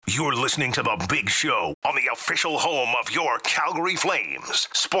You're listening to The Big Show on the official home of your Calgary Flames.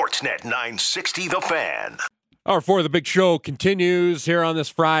 Sportsnet 960 The Fan. Hour 4 of The Big Show continues here on this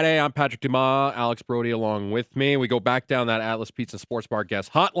Friday. I'm Patrick Dumas, Alex Brody along with me. We go back down that Atlas Pizza Sports Bar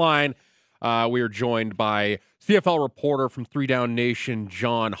guest hotline. We are joined by CFL reporter from 3 Down Nation,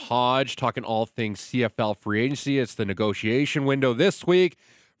 John Hodge, talking all things CFL free agency. It's the negotiation window this week.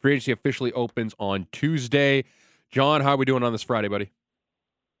 Free agency officially opens on Tuesday. John, how are we doing on this Friday, buddy?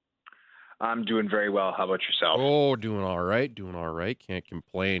 I'm doing very well. How about yourself? Oh, doing all right. Can't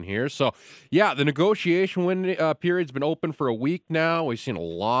complain here. So, yeah, the negotiation period's been open for a week now. We've seen a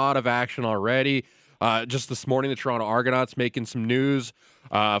lot of action already. Just this morning, the Toronto Argonauts making some news.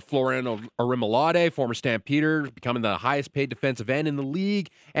 Florian Arimolade, former Stampeder, becoming the highest paid defensive end in the league.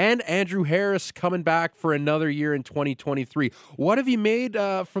 And Andrew Harris coming back for another year in 2023. What have you made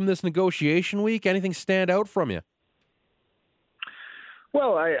from this negotiation week? Anything stand out from you?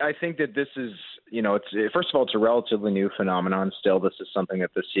 Well, I think that this is, first of all, it's a relatively new phenomenon still. This is something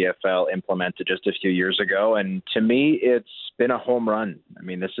that the CFL implemented just a few years ago. And to me, it's been a home run. I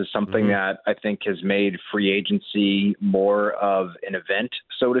mean, this is something that I think has made free agency more of an event,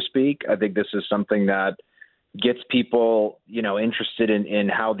 so to speak. I think this is something that gets people, interested in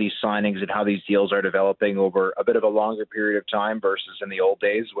how these signings and how these deals are developing over a bit of a longer period of time versus in the old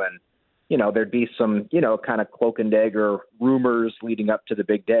days when, there'd be some, kind of cloak and dagger rumors leading up to the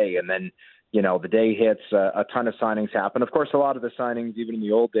big day. And then, the day hits, a ton of signings happen. Of course, a lot of the signings, even in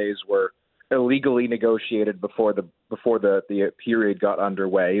the old days, were illegally negotiated before the period got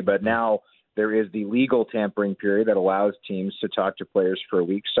underway. But now there is the legal tampering period that allows teams to talk to players for a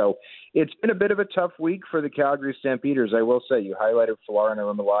week. So it's been a bit of a tough week for the Calgary Stampeders. I will say, you highlighted Florian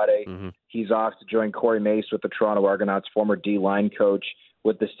Arimolade. He's off to join Corey Mace with the Toronto Argonauts, former D-line coach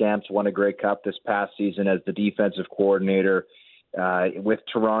with the Stamps, won a Grey Cup this past season as the defensive coordinator with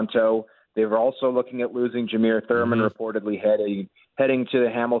Toronto. They were also looking at losing Jameer Thurman, reportedly heading to the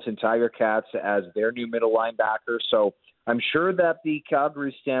Hamilton Tiger Cats as their new middle linebacker. So I'm sure that the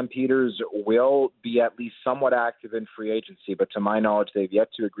Calgary Stampeders will be at least somewhat active in free agency, but to my knowledge, they've yet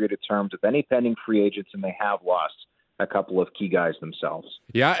to agree to terms with any pending free agents, and they have lost a couple of key guys themselves.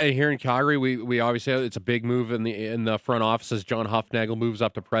 Yeah, and here in Calgary, we obviously it's a big move in the front office as John Hufnagel moves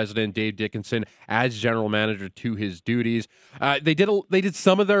up to president. Dave Dickinson adds general manager to his duties. They did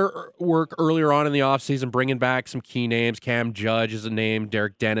some of their work earlier on in the offseason, bringing back some key names. Cam Judge is a name,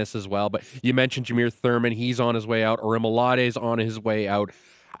 Derek Dennis as well. But you mentioned Jameer Thurman; he's on his way out. Arimolade's on his way out.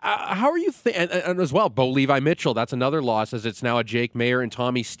 How are you and as well, Bo Levi Mitchell, that's another loss as it's now a Jake Mayer and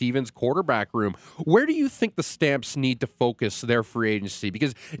Tommy Stevens quarterback room. Where do you think the Stamps need to focus their free agency?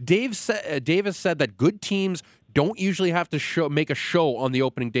 Because Dave has said that good teams don't usually have to make a show on the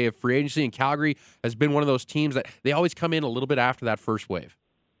opening day of free agency, and Calgary has been one of those teams that they always come in a little bit after that first wave.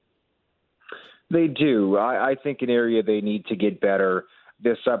 They do. I think an area they need to get better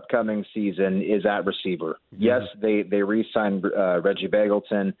this upcoming season is at receiver. Yes, they re-signed Reggie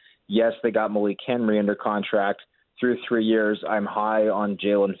Begelton. Yes, they got Malik Henry under contract through 3 years. I'm high on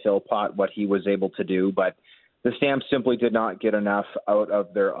Jalen Philpott, what he was able to do, but the Stamps simply did not get enough out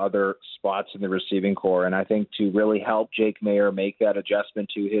of their other spots in the receiving core. And I think to really help Jake Mayer make that adjustment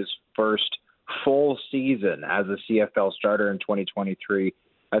to his first full season as a CFL starter in 2023,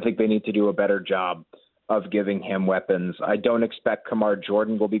 I think they need to do a better job of giving him weapons. I don't expect Kamar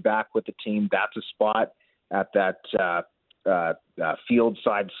Jordan will be back with the team. That's a spot at that field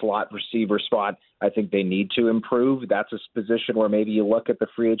side slot receiver spot. I think they need to improve. That's a position where maybe you look at the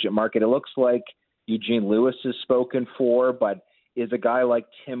free agent market. It looks like Eugene Lewis is spoken for, but is a guy like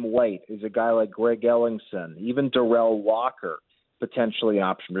Tim White, is a guy like Greg Ellingson, even Darrell Walker, potentially an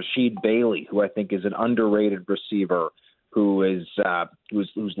option. Rasheed Bailey, who I think is an underrated receiver, who's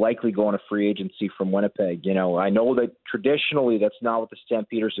likely going to free agency from Winnipeg. I know that traditionally that's not what the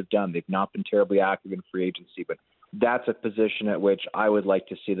Stampeders have done. They've not been terribly active in free agency, but that's a position at which I would like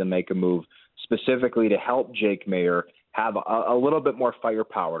to see them make a move specifically to help Jake Mayer have a little bit more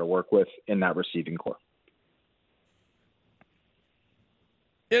firepower to work with in that receiving core.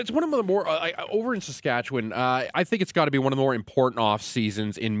 It's one of the more over in Saskatchewan. I think it's got to be one of the more important off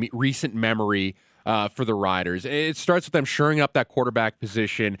seasons in recent memory for the Riders. It starts with them shoring up that quarterback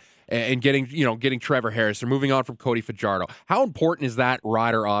position and getting Trevor Harris. They're moving on from Cody Fajardo. How important is that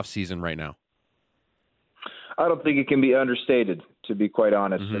Rider off season right now? I don't think it can be understated, to be quite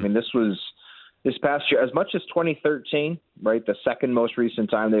honest. I mean, this past year, as much as 2013, right, the second most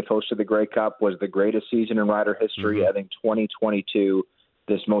recent time they've hosted the Grey Cup was the greatest season in Rider history. I think 2022,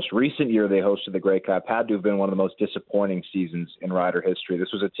 this most recent year they hosted the Grey Cup, had to have been one of the most disappointing seasons in Rider history.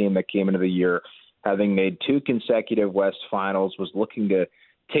 This was a team that came into the year having made 2 consecutive West Finals, was looking to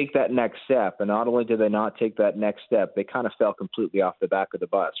take that next step. And not only did they not take that next step, they kind of fell completely off the back of the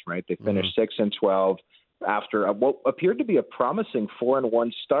bus, right? They finished 6-12 after what appeared to be a promising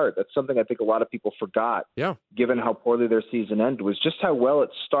 4-1 start. That's something I think a lot of people forgot, given how poorly their season ended, was just how well it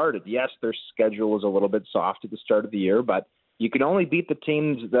started. Yes, their schedule was a little bit soft at the start of the year, but you can only beat the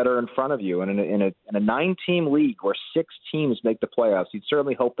teams that are in front of you. And in a 9-team league where 6 teams make the playoffs, you'd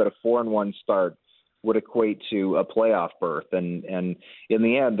certainly hope that a 4-1 start would equate to a playoff berth. And in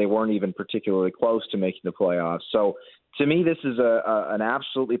the end, they weren't even particularly close to making the playoffs. So to me, this is an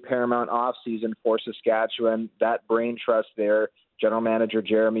absolutely paramount offseason for Saskatchewan. That brain trust there, general manager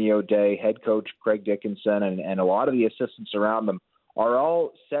Jeremy O'Day, head coach Craig Dickinson, and a lot of the assistants around them are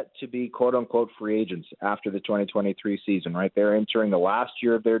all set to be quote-unquote free agents after the 2023 season, right? They're entering the last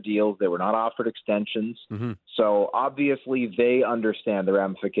year of their deals. They were not offered extensions. So obviously they understand the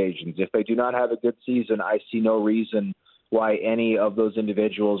ramifications. If they do not have a good season, I see no reason why any of those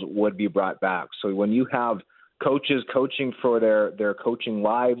individuals would be brought back. So when you have coaches coaching for their coaching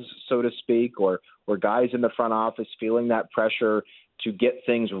lives, so to speak, or guys in the front office feeling that pressure to get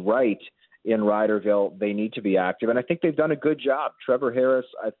things right in Riderville, they need to be active. And I think they've done a good job. Trevor Harris,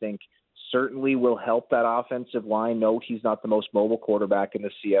 I think, certainly will help that offensive line. No, he's not the most mobile quarterback in the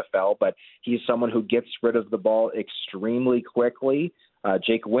CFL, but he's someone who gets rid of the ball extremely quickly.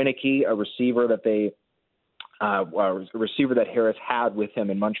 Jake Winicky, a receiver that Harris had with him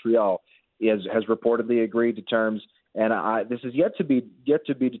in Montreal, has reportedly agreed to terms. And this is yet to be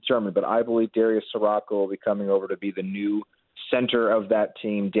determined, but I believe Darius Sirocco will be coming over to be the new center of that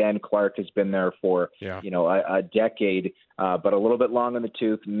team. Dan Clark has been there for a decade, but a little bit long in the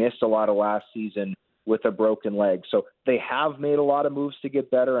tooth, missed a lot of last season with a broken leg. So they have made a lot of moves to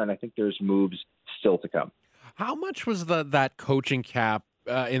get better, and I think there's moves still to come. How much was that coaching cap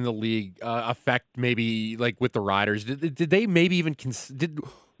in the league affect maybe like with the Riders? Did they maybe even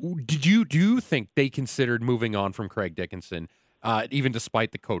do you think they considered moving on from Craig Dickinson, even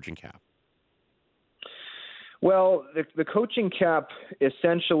despite the coaching cap? Well, the coaching cap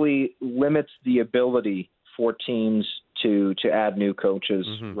essentially limits the ability for teams to add new coaches,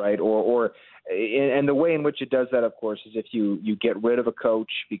 right? And the way in which it does that, of course, is if you get rid of a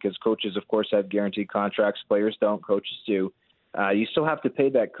coach, because coaches, of course, have guaranteed contracts, players don't, coaches do. You still have to pay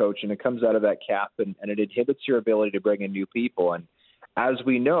that coach, and it comes out of that cap, and it inhibits your ability to bring in new people. And as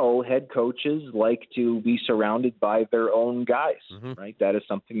we know, head coaches like to be surrounded by their own guys, right? That is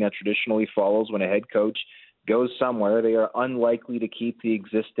something that traditionally follows when a head coach goes somewhere. They are unlikely to keep the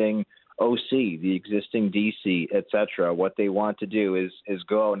existing OC, the existing DC, etc. What they want to do is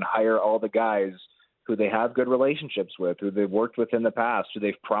go out and hire all the guys who they have good relationships with, who they've worked with in the past, who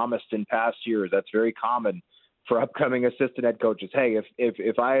they've promised in past years. That's very common for upcoming assistant head coaches. Hey,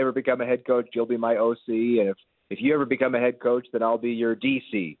 if I ever become a head coach, you'll be my OC, and if you ever become a head coach, then I'll be your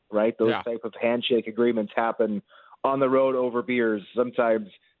DC, right? Those type of handshake agreements happen on the road over beers, sometimes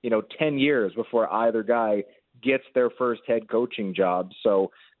 10 years before either guy gets their first head coaching job.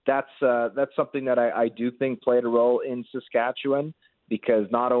 So that's something that I do think played a role in Saskatchewan, because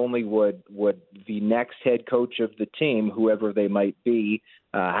not only would the next head coach of the team, whoever they might be,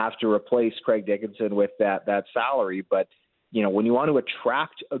 have to replace Craig Dickinson with that salary, but when you want to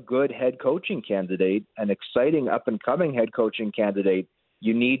attract a good head coaching candidate, an exciting up-and-coming head coaching candidate,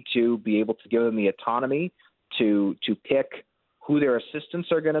 you need to be able to give them the autonomy to pick who their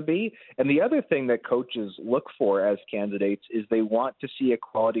assistants are going to be. And the other thing that coaches look for as candidates is they want to see a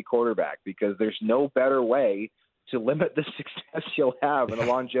quality quarterback, because there's no better way to limit the success you'll have and the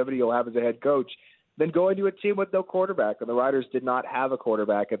longevity you'll have as a head coach than going to a team with no quarterback. And the Riders did not have a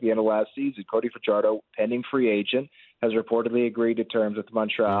quarterback at the end of last season. Cody Fajardo, pending free agent, has reportedly agreed to terms with the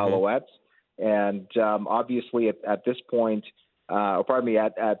Montreal Alouettes. And obviously at this point, coming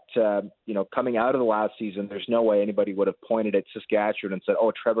out of the last season, there's no way anybody would have pointed at Saskatchewan and said,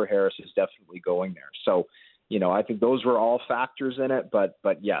 oh, Trevor Harris is definitely going there. So, I think those were all factors in it. But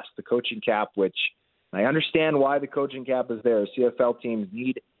yes, the coaching cap, which I understand why the coaching cap is there. CFL teams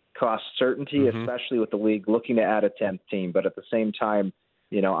need cost certainty, especially with the league looking to add a 10th team. But at the same time,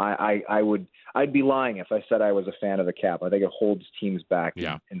 I'd be lying if I said I was a fan of the cap. I think it holds teams back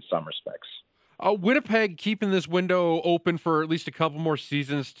in some respects. Winnipeg keeping this window open for at least a couple more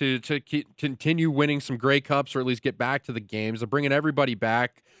seasons to continue winning some Grey Cups, or at least get back to the games. They're bringing everybody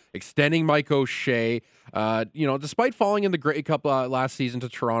back, extending Mike O'Shea. Despite falling in the Grey Cup last season to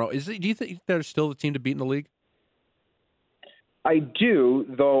Toronto, do you think they're still the team to beat in the league? I do,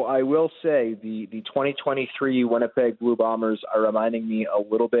 though I will say the 2023 Winnipeg Blue Bombers are reminding me a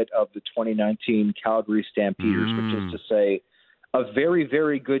little bit of the 2019 Calgary Stampeders, which is to say a very,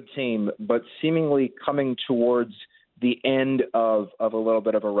 very good team, but seemingly coming towards the end of a little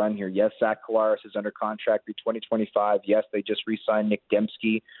bit of a run here. Yes, Zach Collaros is under contract through 2025. Yes, they just re-signed Nick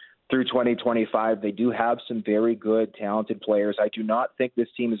Dembski through 2025. They do have some very good, talented players. I do not think this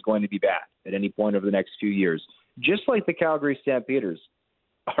team is going to be bad at any point over the next few years. Just like the Calgary Stampeders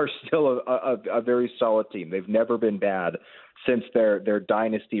are still a very solid team. They've never been bad since their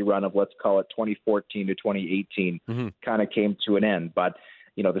dynasty run of, let's call it 2014 to 2018, kind of came to an end. But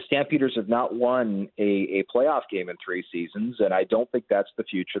the Stampeders have not won a playoff game in 3 seasons, and I don't think that's the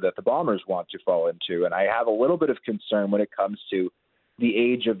future that the Bombers want to fall into. And I have a little bit of concern when it comes to the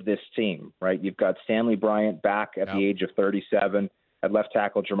age of this team, right? You've got Stanley Bryant back at the age of 37. At left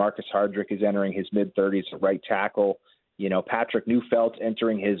tackle, Jamarcus Hardrick is entering his mid-30s at right tackle. Patrick Neufeld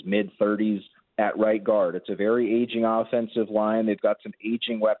entering his mid-30s at right guard. It's a very aging offensive line. They've got some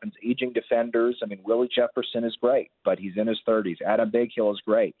aging weapons, aging defenders. I mean, Willie Jefferson is great, but he's in his 30s. Adam Bighill is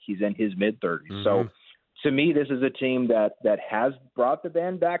great. He's in his mid-30s. So to me, this is a team that has brought the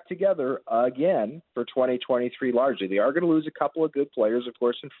band back together again for 2023 largely. They are going to lose a couple of good players, of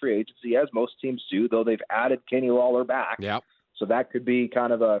course, in free agency, as most teams do, though they've added Kenny Lawler back. Yep. So that could be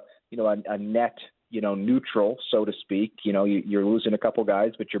kind of a net, neutral, so to speak. You're losing a couple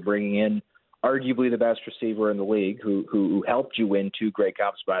guys, but you're bringing in arguably the best receiver in the league, who helped you win 2 Grey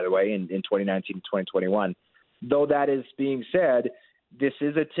Cups, by the way, in 2019 and 2021. Though that is being said, this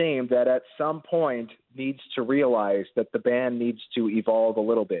is a team that at some point needs to realize that the band needs to evolve a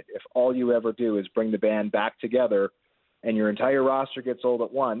little bit. If all you ever do is bring the band back together and your entire roster gets old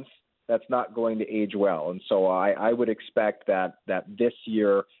at once, that's not going to age well. And so I would expect that this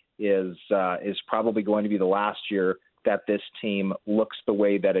year is probably going to be the last year that this team looks the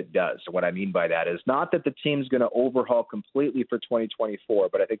way that it does. So what I mean by that is not that the team's going to overhaul completely for 2024,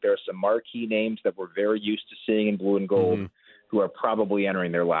 but I think there are some marquee names that we're very used to seeing in blue and gold who are probably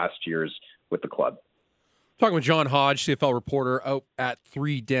entering their last years with the club. Talking with John Hodge, CFL reporter out at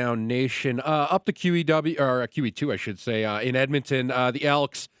 3 Down Nation. Up to QEW, or QE2, I should say, in Edmonton, the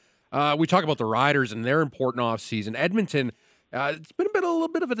Elks. We talk about the Riders and their important offseason. Edmonton, it's been a little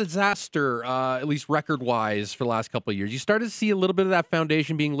bit of a disaster, at least record-wise, for the last couple of years. You started to see a little bit of that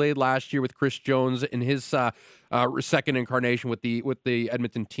foundation being laid last year with Chris Jones in his second incarnation with the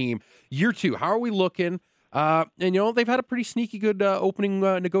Edmonton team. Year 2, how are we looking? And they've had a pretty sneaky good opening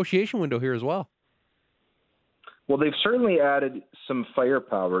negotiation window here as well. Well, they've certainly added some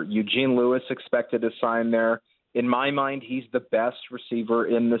firepower. Eugene Lewis expected to sign there. In my mind, he's the best receiver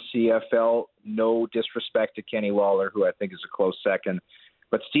in the CFL. No disrespect to Kenny Lawler, who I think is a close second.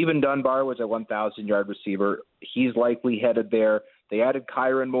 But Stephen Dunbar was a 1,000-yard receiver. He's likely headed there. They added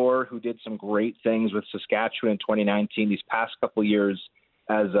Kyron Moore, who did some great things with Saskatchewan in 2019. These past couple of years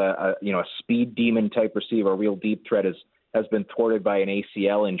as a speed demon type receiver, a real deep threat, has been thwarted by an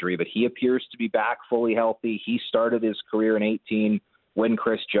ACL injury. But he appears to be back fully healthy. He started his career in 2018 when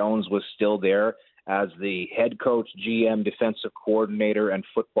Chris Jones was still there as the head coach, GM, defensive coordinator, and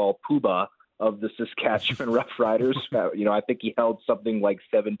football poobah of the Saskatchewan Roughriders. I think he held something like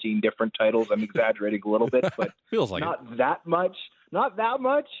 17 different titles. I'm exaggerating a little bit, but feels like not that much.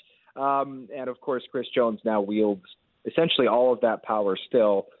 And of course, Chris Jones now wields essentially all of that power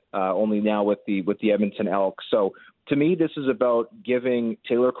still, only now with the Edmonton Elks. So to me, this is about giving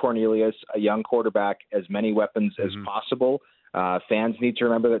Taylor Cornelius, a young quarterback, as many weapons as possible. Fans need to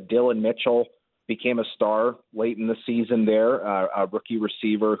remember that Dylan Mitchell became a star late in the season there, a rookie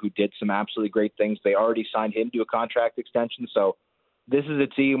receiver who did some absolutely great things. They already signed him to a contract extension. So this is a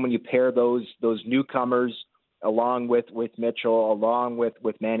team, when you pair those newcomers along with Mitchell, along with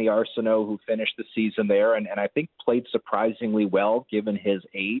Manny Arsenault, who finished the season there and I think played surprisingly well given his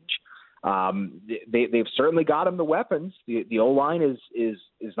age. They've certainly got him the weapons. The O-line is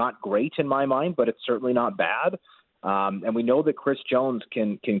not great in my mind, but it's certainly not bad. And we know that Chris Jones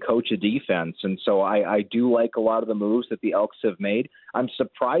can coach a defense. And so I do like a lot of the moves that the Elks have made. I'm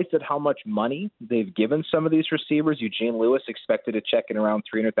surprised at how much money they've given some of these receivers. Eugene Lewis expected a check in around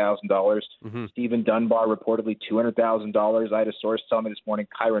 $300,000. Stephen Dunbar reportedly $200,000. I had a source tell me this morning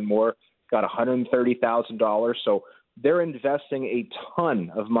Kyron Moore got $130,000. So they're investing a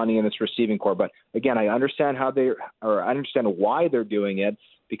ton of money in this receiving core. But again, I understand I understand why they're doing it,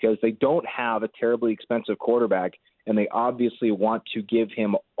 because they don't have a terribly expensive quarterback, and they obviously want to give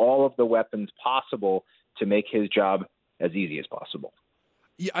him all of the weapons possible to make his job as easy as possible.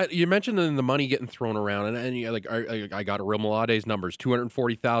 Yeah, you mentioned the money getting thrown around, and I got Real Malade's numbers: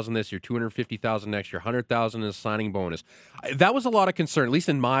 $240,000 this year, $250,000 next year, $100,000 is signing bonus. That was a lot of concern, at least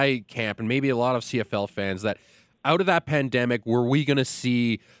in my camp, and maybe a lot of CFL fans, that out of that pandemic, were we going to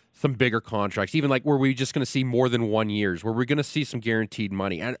see some bigger contracts? Even were we just going to see more than 1 year? Were we going to see some guaranteed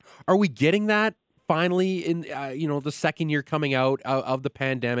money? And are we getting that finally in the second year coming out of the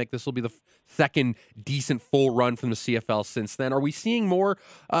pandemic. This will be the second decent full run from the CFL since then. Are we seeing more,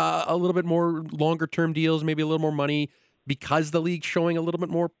 a little bit more longer term deals, maybe a little more money because the league's showing a little bit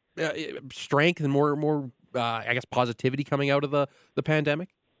more strength and more I guess positivity coming out of the pandemic?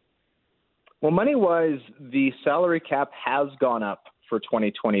 Well, money-wise, the salary cap has gone up for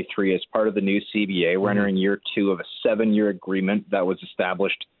 2023 as part of the new CBA. We're entering year 2 of a 7-year agreement that was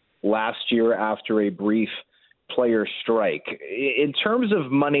established last year after a brief player strike. In terms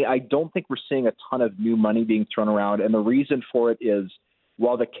of money, I don't think we're seeing a ton of new money being thrown around, and the reason for it is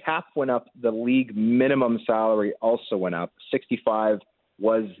while the cap went up, the league minimum salary also went up. 65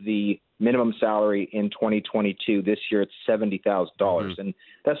 was the minimum salary in 2022. This year it's $70,000. And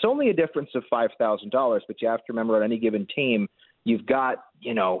that's only a difference of $5,000, but you have to remember on any given team, you've got,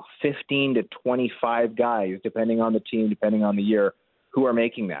 15 to 25 guys, depending on the team, depending on the year, who are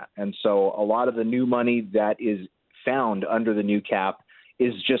making that. And so a lot of the new money that is found under the new cap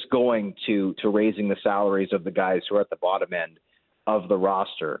is just going to raising the salaries of the guys who are at the bottom end of the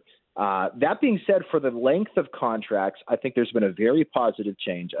roster. That being said, for the length of contracts, I think there's been a very positive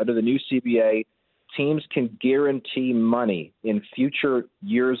change. Under the new CBA, teams can guarantee money in future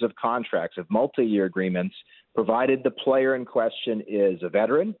years of contracts, of multi-year agreements, provided the player in question is a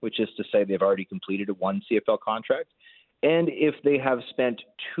veteran, which is to say they've already completed one CFL contract, and if they have spent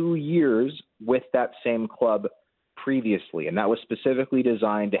 2 years with that same club previously. And that was specifically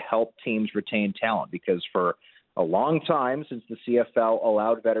designed to help teams retain talent, because for a long time, since the CFL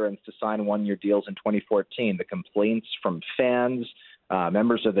allowed veterans to sign one-year deals in 2014, the complaints from fans,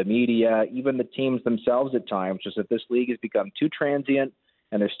 members of the media, even the teams themselves at times, was that this league has become too transient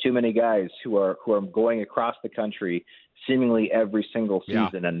and there's too many guys who are going across the country seemingly every single season.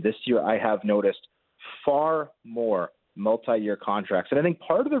 Yeah. And this year I have noticed far more multi-year contracts. And I think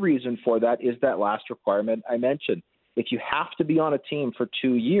part of the reason for that is that last requirement I mentioned. If you have to be on a team for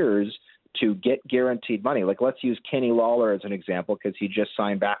 2 years to get guaranteed money, like let's use Kenny Lawler as an example, because he just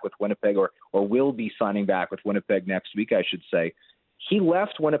signed back with Winnipeg or will be signing back with Winnipeg next week, I should say. He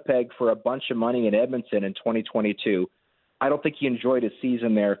left Winnipeg for a bunch of money in Edmonton in 2022. I don't think he enjoyed his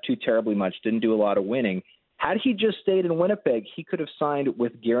season there too terribly much, didn't do a lot of winning. Had he just stayed in Winnipeg, he could have signed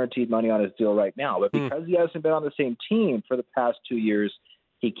with guaranteed money on his deal right now. But because he hasn't been on the same team for the past 2 years,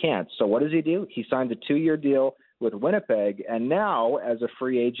 he can't. So what does he do? He signed a 2-year deal with Winnipeg, and now as a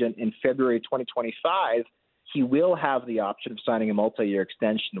free agent in February 2025, he will have the option of signing a multi-year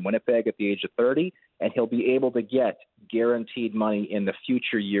extension in Winnipeg at the age of 30, and he'll be able to get guaranteed money in the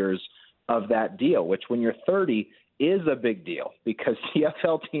future years of that deal, which when you're 30 is a big deal, because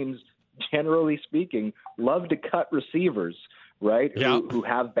CFL teams, generally speaking, love to cut receivers, right, who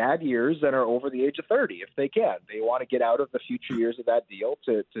have bad years and are over the age of 30 if they can. They want to get out of the future years of that deal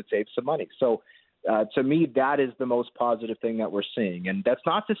to save some money. So to me, that is the most positive thing that we're seeing. And that's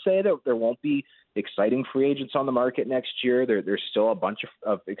not to say that there won't be exciting free agents on the market next year. There's still a bunch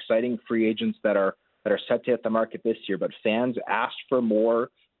of exciting free agents that are set to hit the market this year. But fans asked for more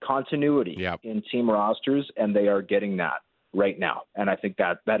continuity in team rosters, and they are getting that right now. And I think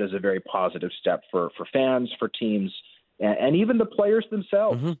that is a very positive step for fans, for teams, and even the players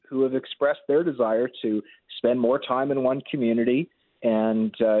themselves who have expressed their desire to spend more time in one community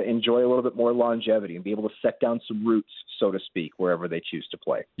and enjoy a little bit more longevity and be able to set down some roots, so to speak, wherever they choose to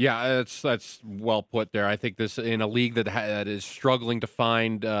play. Yeah, that's well put there. I think this in a league that is struggling to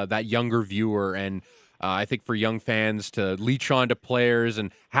find that younger viewer, and I think for young fans to leech on to players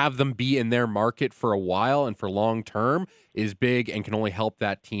and have them be in their market for a while and for long term is big and can only help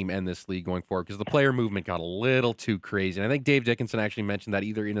that team and this league going forward, because the player movement got a little too crazy. And I think Dave Dickenson actually mentioned that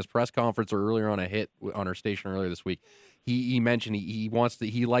either in his press conference or earlier on a hit on our station earlier this week. He mentioned he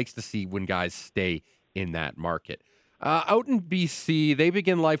likes to see when guys stay in that market. Out in BC, they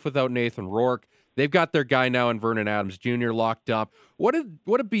begin life without Nathan Rourke. They've got their guy now in Vernon Adams Jr. locked up. What did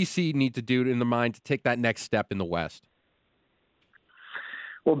BC need to do in the mind to take that next step in the West?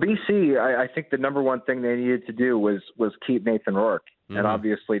 Well, BC, I think the number one thing they needed to do was keep Nathan Rourke. And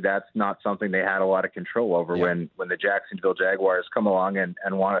obviously that's not something they had a lot of control over when the Jacksonville Jaguars come along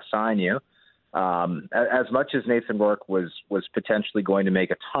and want to sign you. As much as Nathan Rourke was potentially going to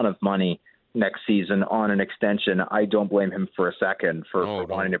make a ton of money next season on an extension, I don't blame him for a second for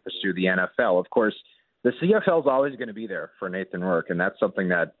wanting to pursue the NFL. Of course, the CFL is always going to be there for Nathan Rourke, and that's something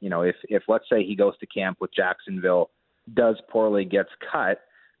that, if let's say he goes to camp with Jacksonville, does poorly, gets cut,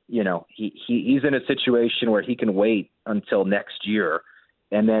 he's in a situation where he can wait until next year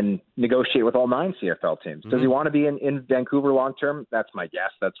and then negotiate with all 9 CFL teams. Does he want to be in Vancouver long-term? That's my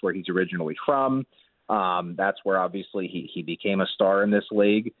guess. That's where he's originally from. That's where obviously he became a star in this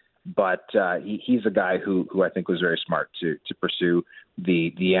league. but he's a guy who I think was very smart to pursue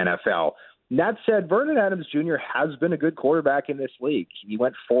the NFL. That said, Vernon Adams Jr. has been a good quarterback in this league. He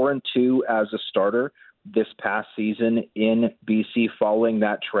went 4-2 as a starter this past season in BC following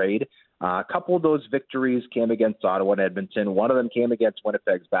that trade. A couple of those victories came against Ottawa and Edmonton. One of them came against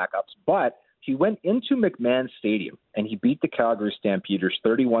Winnipeg's backups. But he went into McMahon Stadium, and he beat the Calgary Stampeders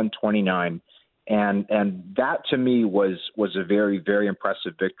 31-29. And that, to me, was a very, very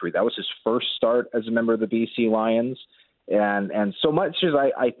impressive victory. That was his first start as a member of the BC Lions. And so much as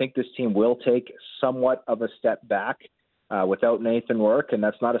I think this team will take somewhat of a step back without Nathan Rourke, and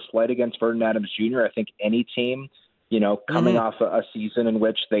that's not a slight against Vernon Adams Jr. I think any team, coming off a season in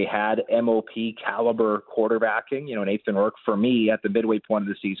which they had MOP caliber quarterbacking, Nathan Rourke, for me, at the midway point of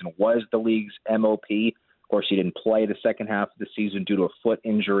the season, was the league's MOP. Of course, he didn't play the second half of the season due to a foot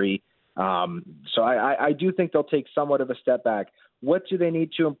injury. So I do think they'll take somewhat of a step back. What do they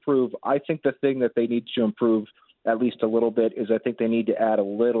need to improve? I think the thing that they need to improve at least a little bit is I think they need to add a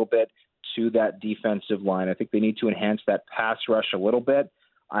little bit to that defensive line. I think they need to enhance that pass rush a little bit.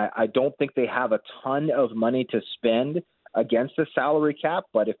 I don't think they have a ton of money to spend against the salary cap,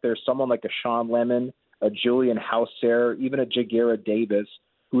 but if there's someone like a Sean Lemon, a Julian Hauser, even a Jagera Davis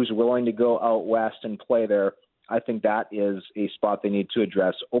who's willing to go out west and play there, I think that is a spot they need to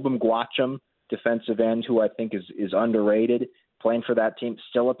address. Obum Gwacham, defensive end, who I think is underrated, playing for that team,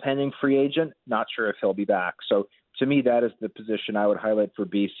 still a pending free agent, not sure if he'll be back. So to me, that is the position I would highlight for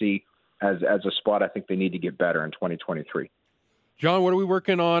BC as a spot I think they need to get better in 2023. John, what are we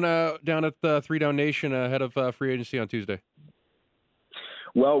working on down at the Three Down Nation ahead of free agency on Tuesday?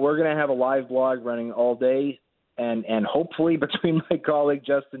 Well, we're going to have a live blog running all day, and hopefully between my colleague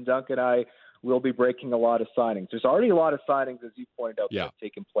Justin Dunk and I, we'll be breaking a lot of signings. There's already a lot of signings, as you pointed out, that have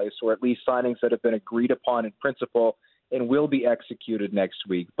taken place, or at least signings that have been agreed upon in principle and will be executed next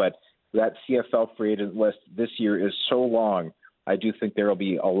week. But that CFL free agent list this year is so long, I do think there will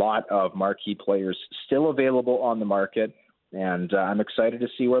be a lot of marquee players still available on the market, and I'm excited to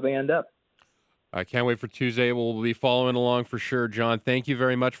see where they end up. I can't wait for Tuesday. We'll be following along for sure. John, thank you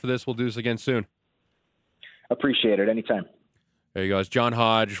very much for this. We'll do this again soon. Appreciate it. Anytime. There you go. It's John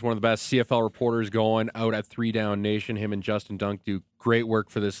Hodge, one of the best CFL reporters going out at Three Down Nation. Him and Justin Dunk do great work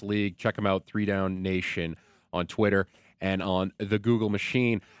for this league. Check them out, Three Down Nation, on Twitter and on the Google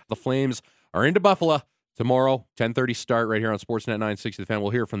machine. The Flames are into Buffalo tomorrow, 10:30 start right here on Sportsnet 960 The Fan.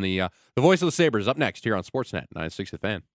 We'll hear from the voice of the Sabres up next here on Sportsnet 960 The Fan.